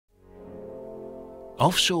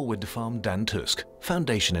Offshore wind farm DanTysk,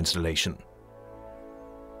 foundation installation.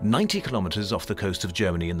 90 kilometers off the coast of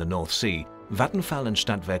Germany in the North Sea, Vattenfall and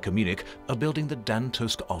Stadtwerke Munich are building the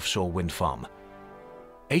DanTysk offshore wind farm.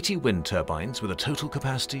 80 wind turbines with a total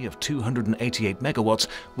capacity of 288 megawatts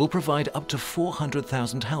will provide up to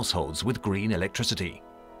 400,000 households with green electricity.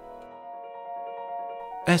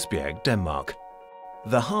 Esbjerg, Denmark.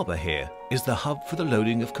 The harbour here is the hub for the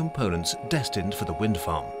loading of components destined for the wind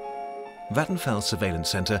farm. Vattenfall's surveillance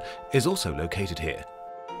centre is also located here.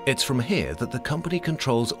 It's from here that the company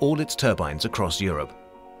controls all its turbines across Europe.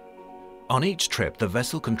 On each trip, the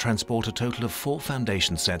vessel can transport a total of 4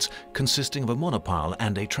 foundation sets consisting of a monopile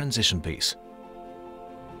and a transition piece.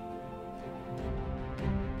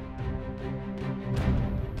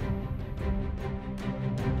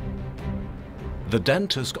 The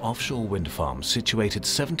DanTysk offshore wind farm, situated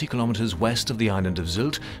 70 kilometers west of the island of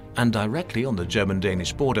Sylt and directly on the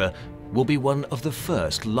German-Danish border, will be one of the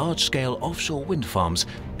first large-scale offshore wind farms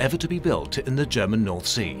ever to be built in the German North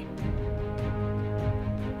Sea.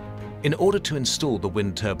 In order to install the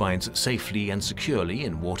wind turbines safely and securely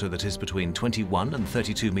in water that is between 21 and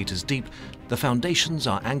 32 meters deep, the foundations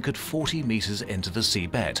are anchored 40 meters into the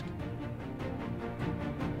seabed.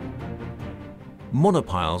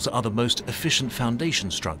 Monopiles are the most efficient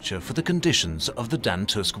foundation structure for the conditions of the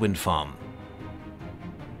DanTysk wind farm.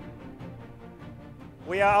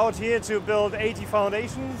 We are out here to build 80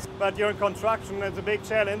 foundations, but during construction it's a big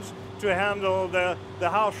challenge to handle the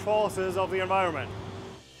harsh forces of the environment.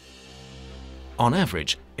 On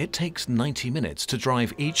average, it takes 90 minutes to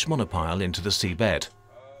drive each monopile into the seabed.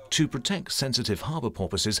 To protect sensitive harbour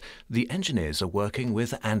porpoises, the engineers are working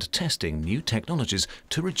with and testing new technologies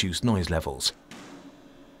to reduce noise levels.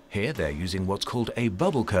 Here they're using what's called a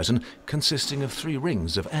bubble curtain, consisting of 3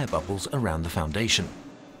 rings of air bubbles around the foundation.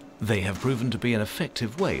 They have proven to be an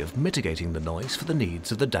effective way of mitigating the noise for the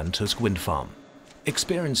needs of the DanTysk wind farm.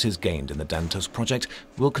 Experiences gained in the DanTysk project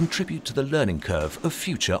will contribute to the learning curve of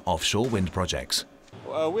future offshore wind projects.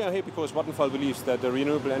 We are here because Vattenfall believes that the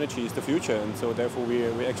renewable energy is the future, and so therefore we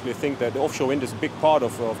actually think that the offshore wind is a big part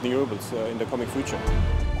of renewables in the coming future.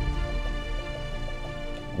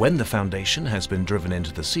 When the foundation has been driven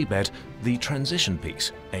into the seabed, the transition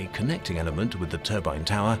piece, a connecting element with the turbine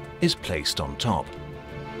tower, is placed on top.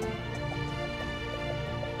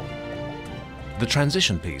 The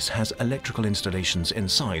transition piece has electrical installations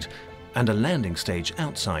inside and a landing stage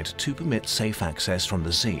outside to permit safe access from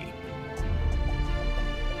the sea.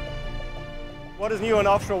 What is new in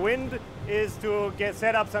offshore wind is to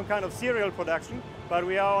set up some kind of serial production, but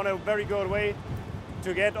we are on a very good way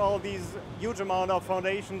to get all these huge amount of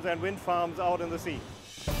foundations and wind farms out in the sea.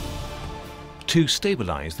 To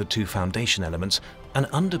stabilize the 2 foundation elements, an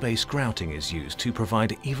underbase grouting is used to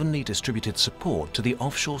provide evenly distributed support to the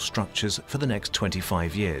offshore structures for the next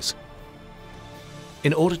 25 years.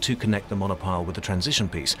 In order to connect the monopile with the transition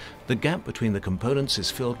piece, the gap between the components is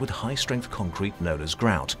filled with high-strength concrete known as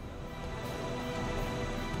grout.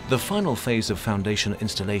 The final phase of foundation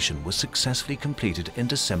installation was successfully completed in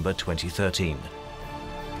December 2013.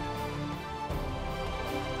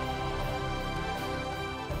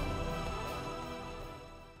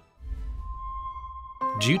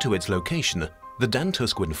 Due to its location, the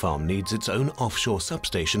DanTysk wind farm needs its own offshore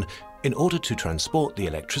substation in order to transport the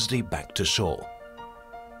electricity back to shore.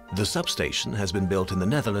 The substation has been built in the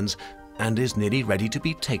Netherlands and is nearly ready to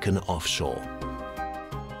be taken offshore.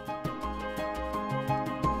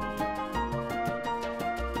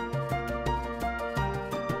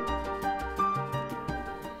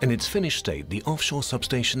 In its finished state, the offshore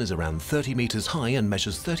substation is around 30 meters high and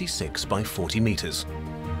measures 36 by 40 meters.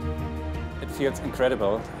 It feels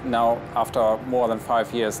incredible now, after more than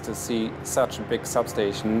 5 years, to see such a big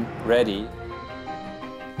substation ready.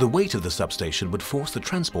 The weight of the substation would force the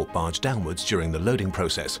transport barge downwards during the loading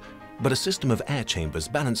process, but a system of air chambers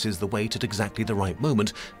balances the weight at exactly the right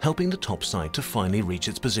moment, helping the top side to finally reach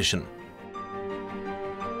its position.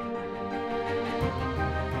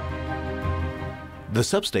 The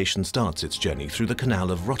substation starts its journey through the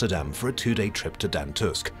Canal of Rotterdam for a 2-day trip to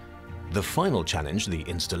DanTysk. The final challenge, the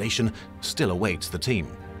installation, still awaits the team.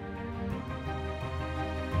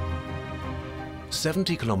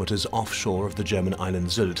 70 kilometers offshore of the German island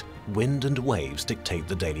Sylt, wind and waves dictate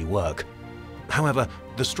the daily work. However,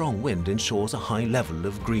 the strong wind ensures a high level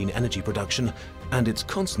of green energy production, and its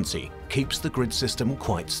constancy keeps the grid system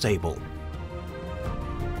quite stable.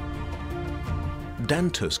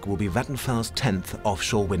 DanTysk will be Vattenfall's 10th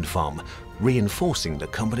offshore wind farm, reinforcing the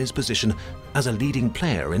company's position as a leading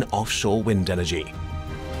player in offshore wind energy.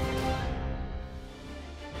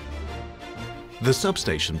 The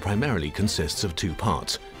substation primarily consists of 2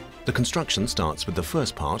 parts: The construction starts with the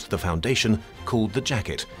first part, the foundation, called the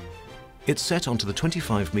jacket. It's set onto the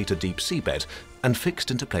 25-metre deep seabed and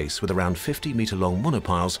fixed into place with around 50-metre-long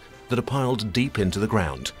monopiles that are piled deep into the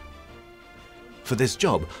ground. For this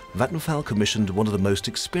job, Vattenfall commissioned one of the most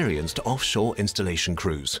experienced offshore installation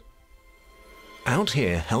crews. Out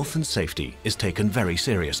here, health and safety is taken very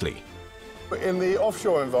seriously. In the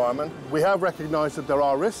offshore environment, we have recognised that there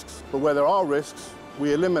are risks, but where there are risks,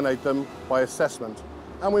 we eliminate them by assessment,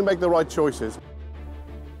 and we make the right choices.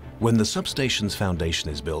 When the substation's foundation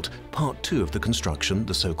is built, part 2 of the construction,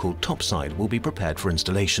 the so-called topside, will be prepared for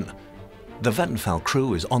installation. The Vattenfall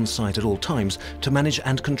crew is on site at all times to manage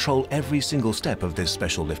and control every single step of this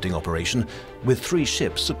special lifting operation, with 3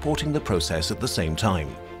 ships supporting the process at the same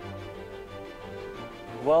time.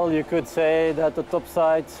 Well, you could say that the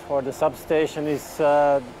topside or the substation is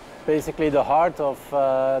basically the heart of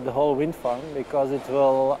the whole wind farm, because it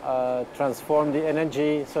will transform the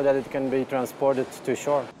energy so that it can be transported to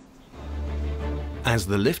shore. As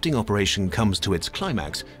the lifting operation comes to its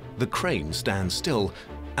climax, the crane stands still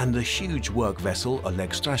and the huge work vessel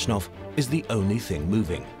Oleg Strashnov is the only thing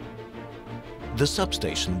moving. The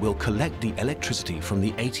substation will collect the electricity from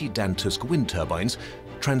the 80 DanTysk wind turbines,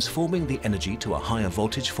 transforming the energy to a higher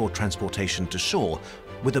voltage for transportation to shore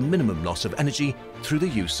with a minimum loss of energy through the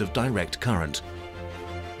use of direct current.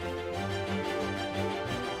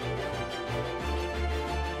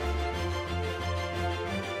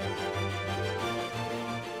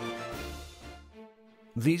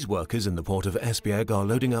 These workers in the port of Esbjerg are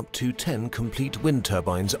loading up to 10 complete wind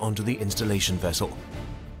turbines onto the installation vessel.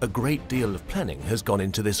 A great deal of planning has gone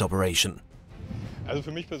into this operation.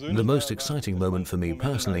 The most exciting moment for me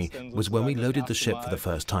personally was when we loaded the ship for the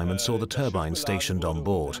first time and saw the turbines stationed on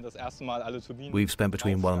board. We've spent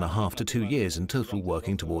between 1.5 to 2 years in total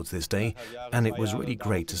working towards this day, and it was really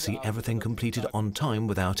great to see everything completed on time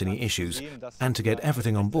without any issues, and to get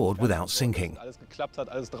everything on board without sinking.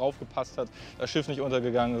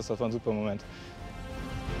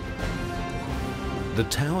 The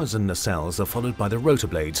towers and nacelles are followed by the rotor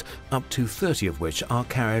blades, up to 30 of which are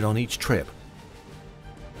carried on each trip.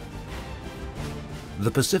 The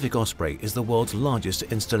Pacific Osprey is the world's largest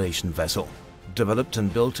installation vessel, developed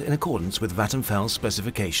and built in accordance with Vattenfall's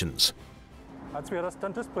specifications.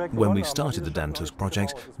 When we started the DanTysk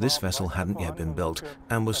project, this vessel hadn't yet been built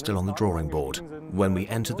and was still on the drawing board. When we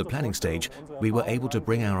entered the planning stage, we were able to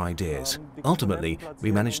bring our ideas. Ultimately,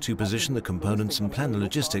 we managed to position the components and plan the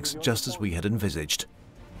logistics just as we had envisaged.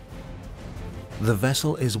 The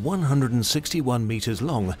vessel is 161 meters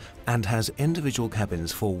long and has individual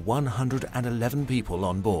cabins for 111 people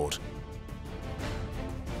on board.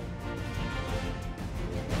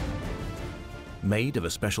 Made of a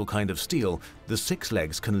special kind of steel, the 6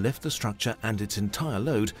 legs can lift the structure and its entire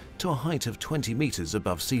load to a height of 20 meters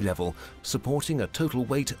above sea level, supporting a total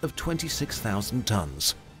weight of 26,000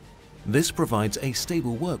 tons. This provides a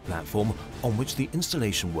stable work platform on which the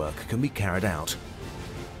installation work can be carried out.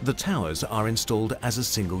 The towers are installed as a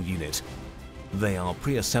single unit. They are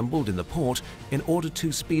pre-assembled in the port in order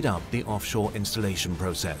to speed up the offshore installation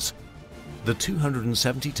process. The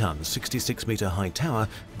 270-ton, 66-meter high tower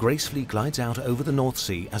gracefully glides out over the North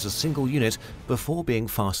Sea as a single unit before being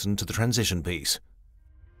fastened to the transition piece.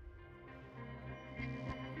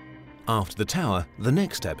 After the tower, the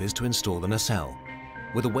next step is to install the nacelle.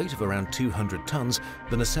 With a weight of around 200 tons,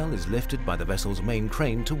 the nacelle is lifted by the vessel's main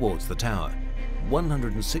crane towards the tower.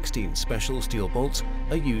 116 special steel bolts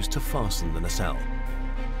are used to fasten the nacelle.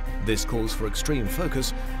 This calls for extreme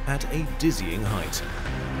focus at a dizzying height.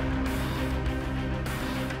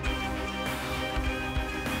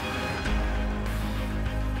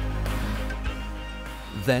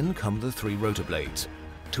 Then come the 3 rotor blades.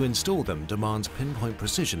 To install them demands pinpoint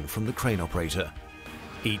precision from the crane operator.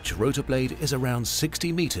 Each rotor blade is around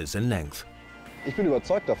 60 meters in length.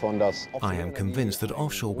 I am convinced that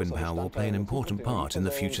offshore wind power will play an important part in the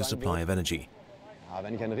future supply of energy.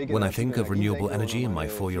 When I think of renewable energy and my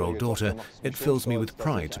 4-year-old daughter, it fills me with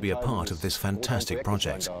pride to be a part of this fantastic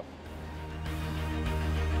project.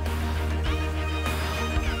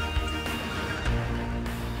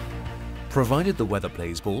 Provided the weather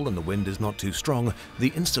plays ball and the wind is not too strong,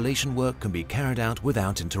 the installation work can be carried out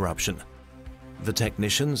without interruption. The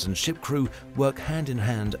technicians and ship crew work hand in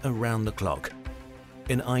hand around the clock.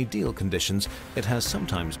 In ideal conditions, it has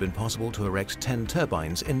sometimes been possible to erect 10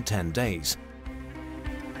 turbines in 10 days.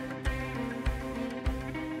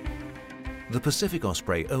 The Pacific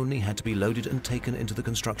Osprey only had to be loaded and taken into the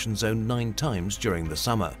construction zone 9 times during the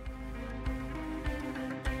summer.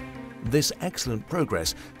 This excellent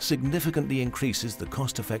progress significantly increases the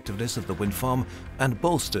cost effectiveness of the wind farm and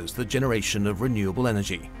bolsters the generation of renewable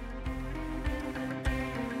energy.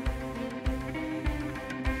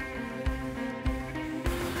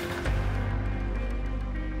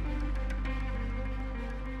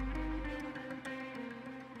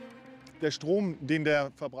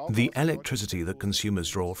 The electricity that consumers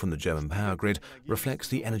draw from the German power grid reflects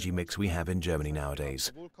the energy mix we have in Germany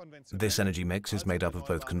nowadays. This energy mix is made up of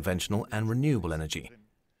both conventional and renewable energy.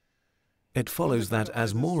 It follows that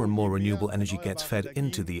as more and more renewable energy gets fed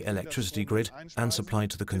into the electricity grid and supplied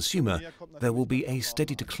to the consumer, there will be a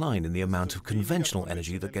steady decline in the amount of conventional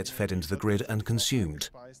energy that gets fed into the grid and consumed.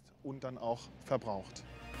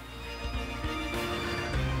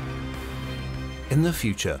 In the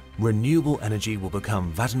future, renewable energy will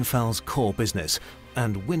become Vattenfall's core business,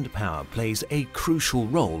 and wind power plays a crucial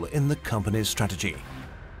role in the company's strategy.